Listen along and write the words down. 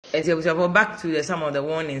Back to some of the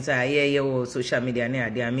warnings social media.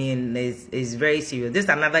 I mean, it's very serious. This is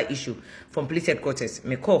another issue from police headquarters.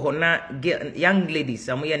 Me call young ladies,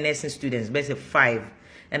 some nursing students, basically 5.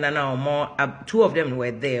 And now more, 2 of them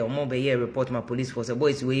were there. Or more by year report my police force.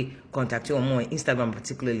 Boys we contact you on more Instagram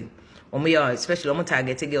particularly. Or me especially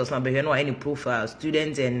targeted girls now, but you know any profile,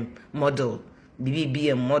 students and model.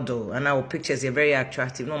 BBM model and our pictures are very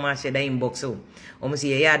attractive. No man share that inbox so. Almost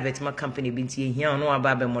a advertisement company binti here no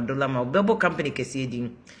about model ma bebo company kesi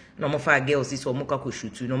din. No mo fa girls is omo ka ko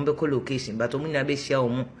shoot no mbeko location but omo na be share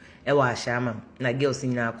omo e wa ashama na girls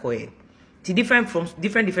ni na akoye. Ti different from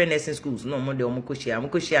different nursing schools no mo de omo ko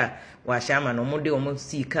share wa ashama no mo de omo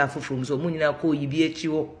see car from so omo ni na ko yibi echi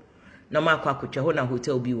wo. No ma kwa akotwa ho na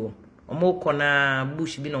hotel bi wo. Omo ko na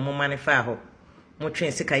bush bi no mo manifa ho. Mo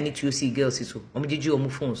train se kai ni to see girls so omo gigi omo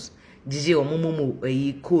phones gigi omo momo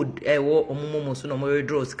code wo omo momo so no mo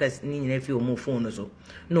withdraw sika ni nyina fi omo phone so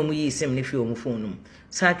no mo yi sim ni fi omo phone no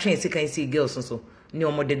sa train se kai see girls so ni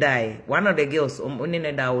omo de die one of the girls omo ni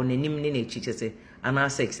na da wo nanim ni na chiche se ana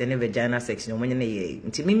sex and vagina sex no mo nyina ye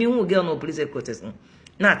nti mimi hu girl no police headquarters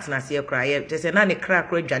na tena se kra ye te se na ne kra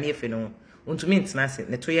dwane efe no untumi ntena se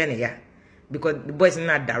ne to ye ne ya because the boys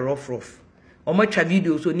na da rough omo twa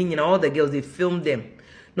video so ni nyina all the girls they filmed them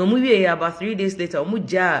no mu wie about 3 days later omo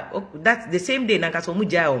ja that's the same day na ka so omo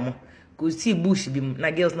ja omo go see bush bim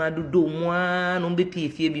na girls na do mo no be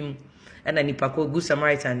pie bim na nipa ko good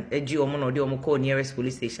samaritan eji omo no de omo call nearest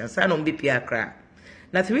police station sa no be pie akra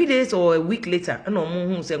na 3 days or a week later na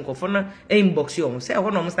omo hu se nkofo na inbox yo omo say ho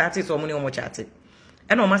no omo start so omo ni omo chat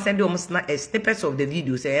and omo send omo snippets of the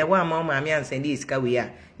video say wa ma me an send is ka we ya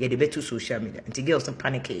de betu social media until girls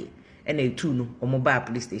panic and a 2 no or mobile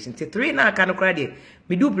police station. 3 na kind of credit.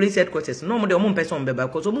 Me do police headquarters. No more the person beba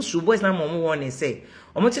because almost boys na mom warning say.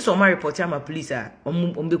 Almost so my report my police are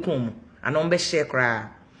be come and be share cry.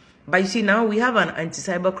 But you see now we have an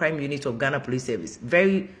anti-cyber crime unit of Ghana Police Service.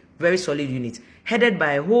 Very, very solid unit. Headed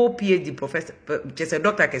by a whole PhD professor, just a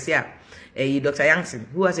Dr. Kesia, Dr. Yankson,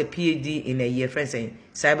 who has a PhD in a year friend saying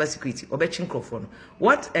cyber security. Obechin Crawford.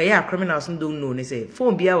 What criminals don't know, they say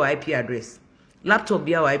phone be our IP address. Laptop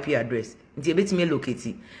be our IP address. Nti ebetimi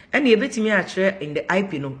locate. And ebetimi atre in the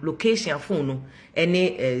IP no location phone no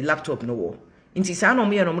any laptop no wo. Nti sa no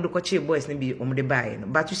me no mo de kwache boys na bi omo de buy no.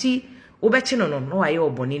 But you see obechi no aye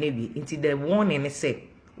oboni na bi. Nti the warning say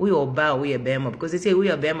we oba we bema because they say we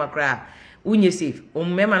bema kra unye safe.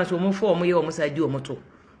 Mema na so mo for omo ye omo sa di omo to.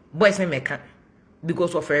 Boys na meka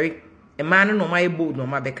because of very a man no my bold no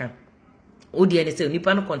ma beka. Odi ene say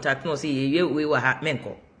nipa no contact no say ye we wa ha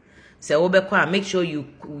menko. So make sure you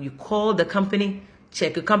call the company,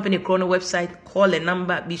 check the company chrono website, call a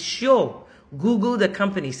number, be sure, Google the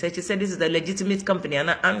company, search it, say this is a legitimate company, and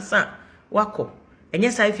answer wako. And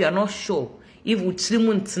yes, if you are not sure, if we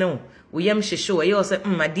trimont no, we am sure, you say,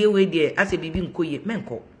 my dear way there, as a baby nkoye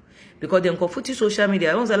menko. Because then confuti social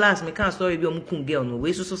media, once the last me can't story be mukun girl no,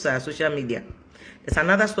 we so social media. There's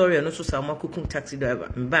another story on also some cooking taxi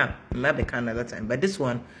driver. Bam, maybe another time. But this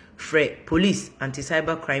one, police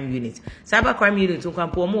anti-cyber crime unit. Cyber crime unit you can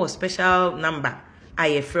put more special number.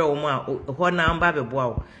 I free or more what number be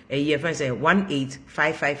wow. A year friend say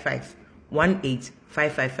 18555.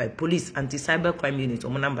 18555. Police anti-cyber crime unit.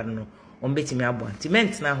 Omo number no. Beti me abo.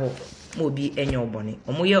 Timent na ho. Mo bi enyo boni.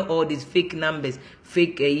 Omo hear all these fake numbers,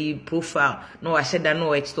 fake profile. No asheda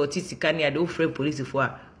no extort sikani ade free police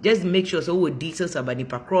for. Just make sure so with details about the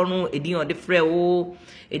patrono, edin on the free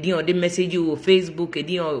edin on the message you Facebook,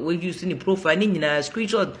 edin on we use in the profile, ni na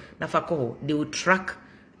screenshot na fako. They will track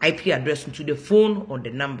IP address to the phone or the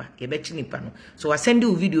number. So I send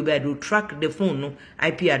you a video where they will track the phone no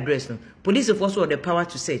IP address no. Police have also the power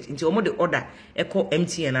to search into almost the order echo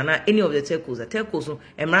MTN and any of the telcos. The telcos no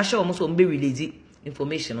and Russia almost will be released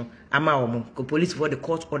information no ama omo. Police for the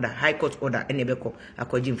court order, high court order, and nebeko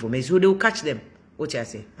akwaji information. So they will catch them. What you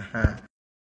say?